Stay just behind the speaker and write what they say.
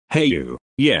Hey you,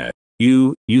 yeah,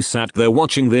 you sat there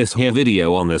watching this here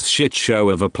video on this shit show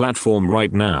of a platform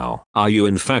right now. Are you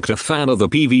in fact a fan of the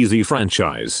PvZ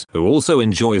franchise who also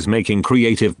enjoys making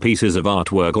creative pieces of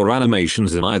artwork or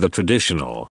animations in either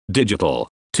traditional, digital,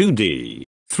 2D,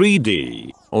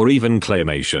 3D, or even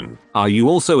claymation? Are you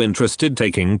also interested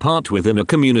taking part within a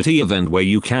community event where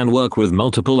you can work with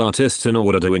multiple artists in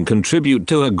order to contribute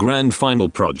to a grand final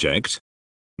project?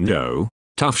 No?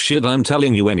 Tough shit, I'm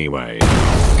telling you anyway.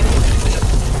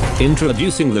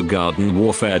 Introducing the Garden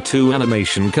Warfare 2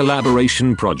 Animation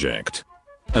Collaboration Project.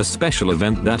 A special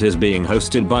event that is being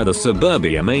hosted by the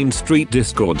Suburbia Main Street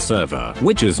Discord server,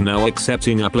 which is now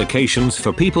accepting applications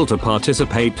for people to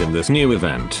participate in this new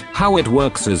event. How it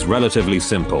works is relatively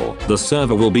simple. The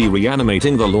server will be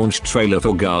reanimating the launch trailer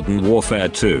for Garden Warfare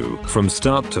 2 from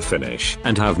start to finish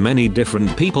and have many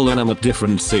different people animate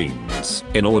different scenes.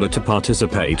 In order to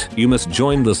participate, you must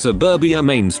join the Suburbia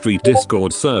Main Street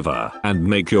Discord server and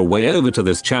make your way over to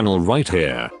this channel right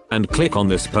here and click on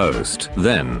this post.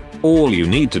 Then, all you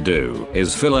need to do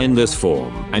is fill in this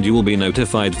form and you will be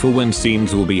notified for when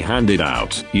scenes will be handed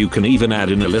out. You can even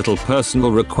add in a little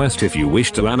personal request if you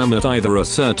wish to animate either a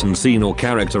certain scene or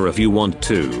character if you want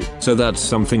to. So that's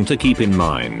something to keep in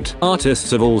mind.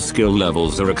 Artists of all skill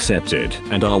levels are accepted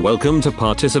and are welcome to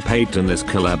participate in this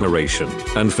collaboration.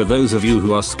 And for those of you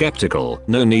who are skeptical,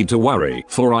 no need to worry,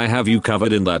 for I have you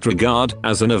covered in that regard,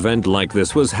 as an event like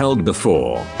this was held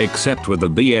before, except with the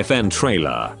BFN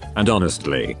trailer. And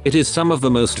honestly, it is some of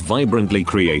the most vibrantly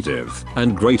creative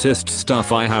and greatest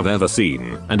stuff I have ever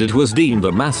seen, and it was deemed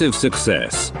a massive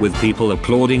success, with people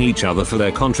applauding each other for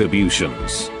their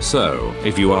contributions. So,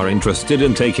 if you are interested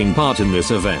in taking part in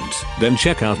this event, then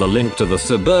check out the link to the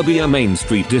Suburbia Main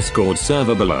Street Discord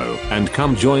server below, and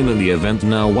come join in the event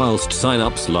now whilst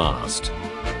sign-ups last.